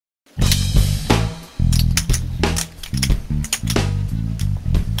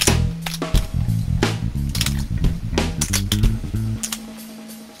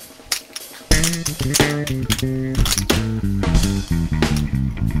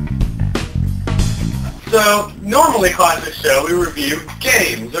So, normally on this show we review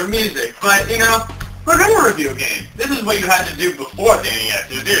games or music, but, you know, we're going to review a game. This is what you had to do before the NES.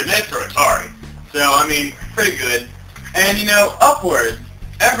 It was either NES or Atari. So, I mean, pretty good. And, you know, Upwords,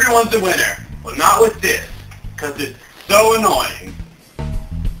 everyone's a winner. Well, not with this, because it's so annoying.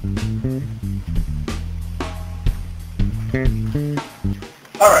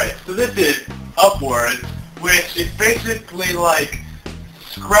 Alright, so this is Upwords, which is basically like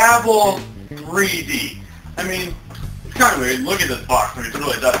Scrabble 3D. I mean, it's kind of weird. Look at this box. I mean, it's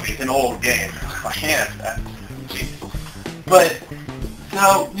really dusty. It's an old game. My hand, jeez. But,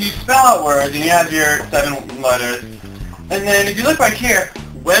 so, you spell out words, and you have your 7 letters. And then, if you look right here,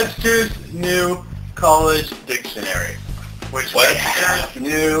 Webster's New College Dictionary. Webster's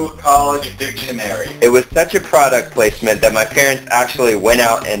New College Dictionary. It was such a product placement that my parents actually went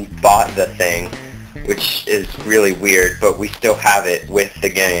out and bought the thing, which is really weird, but we still have it with the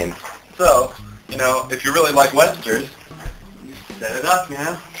game. So, you know, if you really like Webster's, you set it up,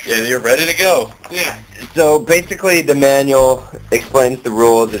 man. Yeah, you're ready to go. Yeah. So basically the manual explains the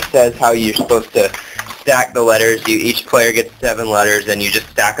rules. It says how you're supposed to stack the letters. Each player gets 7 letters and you just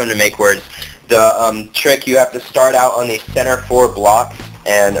stack them to make words. The trick, you have to start out on the center 4 blocks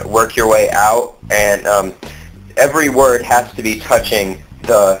and work your way out, and every word has to be touching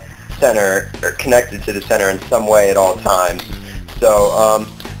the center, or connected to the center in some way at all times. So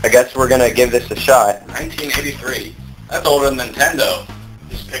I guess we're going to give this a shot. 1983. That's older than Nintendo.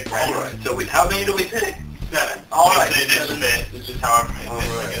 Just pick random. All right. So how many do we pick? 7. All right. It's just however many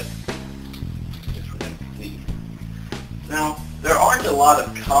I guess. Now, there aren't a lot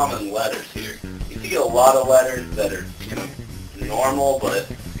of common letters here. You see a lot of letters that are, you know, normal, but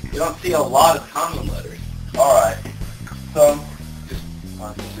you don't see a lot of common letters. All right. So, just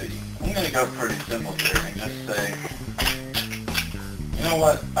let's see. I'm going to go pretty simple here and just say, you know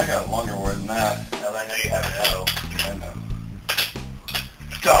what? I got a longer word than that. Now that I know you have an O. I know.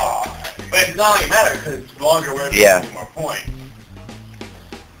 Dog. But it's not going to matter because it's longer words Yeah. give more points.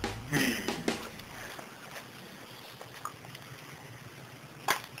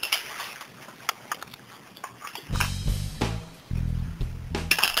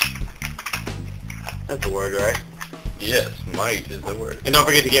 That's the word, right? Yes, might is the word. And don't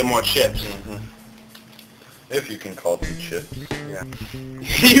forget to get more chips. Mm-hmm. If you can call them chips. Yeah.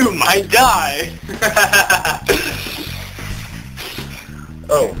 You might die.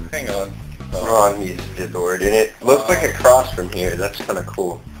 Oh, hang on. Wrong used the word, and it looks like a cross from here. That's kind of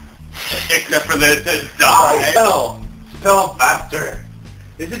cool. Except for the die. Spell faster.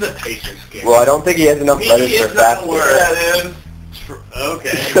 This is a patience game. Well, I don't think he has enough letters for faster. That is.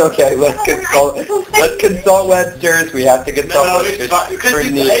 Okay. Okay, let's consult Webster's. We have to consult Webster's. Because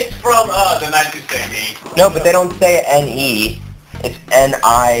it's from the 1970s. No, but they don't say N-E. It's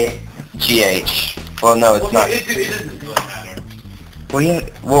N-I-G-H. Well, no, it's not. It doesn't really matter.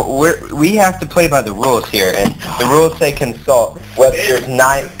 We have to play by the rules here, and the rules say consult Webster's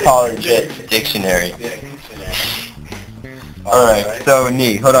Ninth College Dictionary. Yeah, dictionary. Alright, so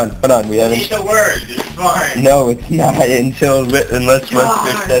hold on, we haven't... It's the word, it's fine. No, it's not unless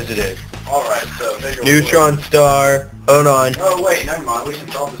Webster says it is. Alright, so... Neutron star, hold on. Oh wait, never mind, we can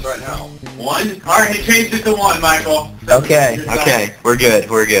solve this right now. 1? Alright, he changed it to 1, Michael. Okay, we're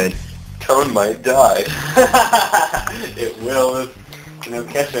good. Tone might die. It will if, you know,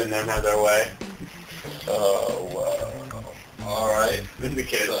 Kesha and them have their way. Oh, wow. Alright,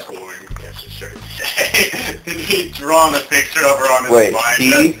 indicator scoring, Kesha sure to say. Did he drawn a picture over on his mind?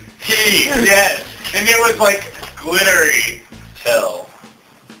 Wait, T? T, yes. And it was like glittery. Hell.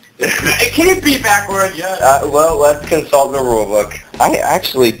 It can't be backwards yet. Well, let's consult the rule book. I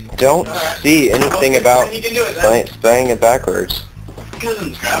actually don't see anything about spelling it backwards. Because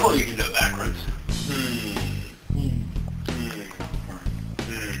in Scrabble you can do it backwards.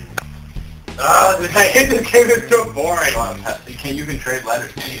 This game is so boring. You can trade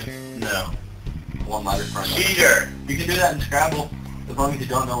letters, can you? No. 1 letter for another. Cheater! You can do that in Scrabble, as long as you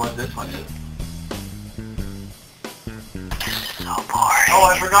don't know what this one is. So boring. Oh,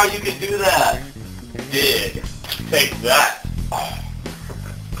 I forgot you could do that. Did. Take that.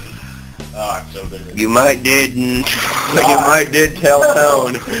 Oh, I'm so good. You might did tell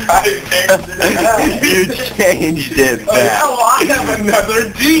tone. You changed it back. Oh, I have another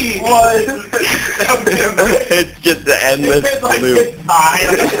D. What? It's just the endless loop.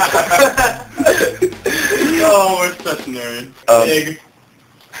 Oh, we're such nerds. Big.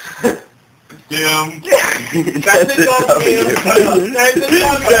 Doom. That's a W. That's a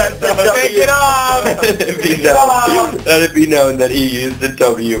W. Take it off. Let it be known that he used the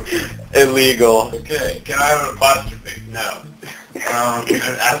W. Illegal. Okay. Can I have an apostrophe? No.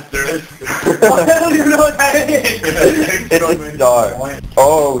 Asterisk. I don't even know what that is. It's a star.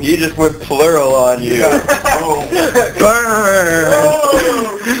 Oh, he just went plural on you. Oh. Burn!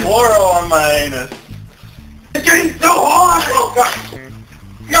 Oh, plural on my anus. It's getting so hot! Oh,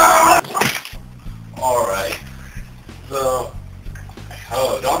 God. Alright. So,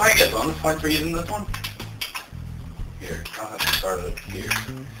 don't I get bonus points for using this one? Here, I'll have to start it here.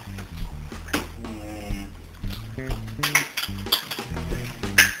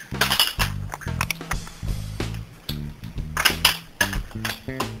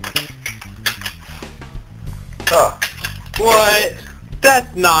 Huh. What?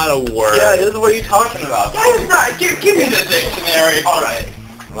 That's not a word. Yeah, this is what you're talking about. That is not. Give me the dictionary. All right.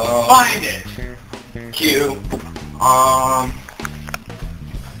 Find it. Q.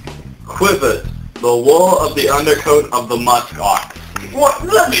 Quivet. The wool of the undercoat of the musk ox. What?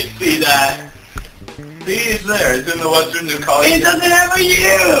 Let me see that. See, it's there. It's in the Western New College. It doesn't have a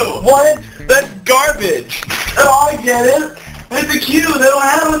U. What? That's garbage. Oh, I get it. It's a Q. They don't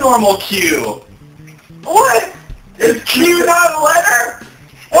have a normal Q. What? Is Q not a letter?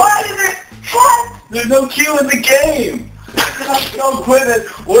 What is it? What? There's no Q in the game. Don't quit it.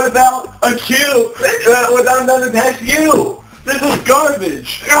 What about a Q without another text U? This is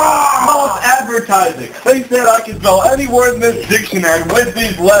garbage. False advertising. They said I could spell any word in this dictionary with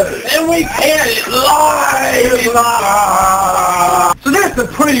these letters. And we can't. It's lies. So there's some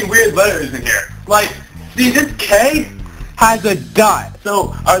pretty weird letters in here. Like, see, this K has a dot.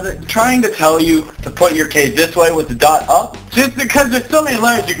 So are they trying to tell you to put your K this way with the dot up? Just because there's so many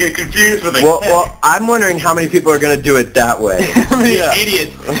letters you get confused with a K. Well, I'm wondering how many people are going to do it that way. How many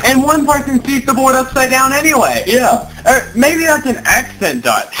idiots. And one person sees the board upside down anyway. Yeah. Or maybe that's an accent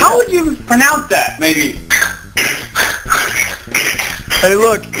dot. How would you pronounce that? Maybe. Hey,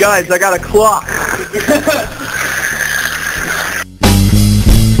 look, guys, I got a clock.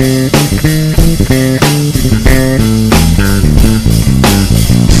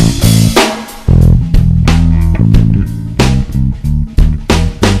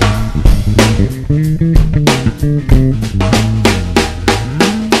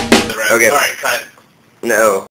 Okay. All right, cut. No.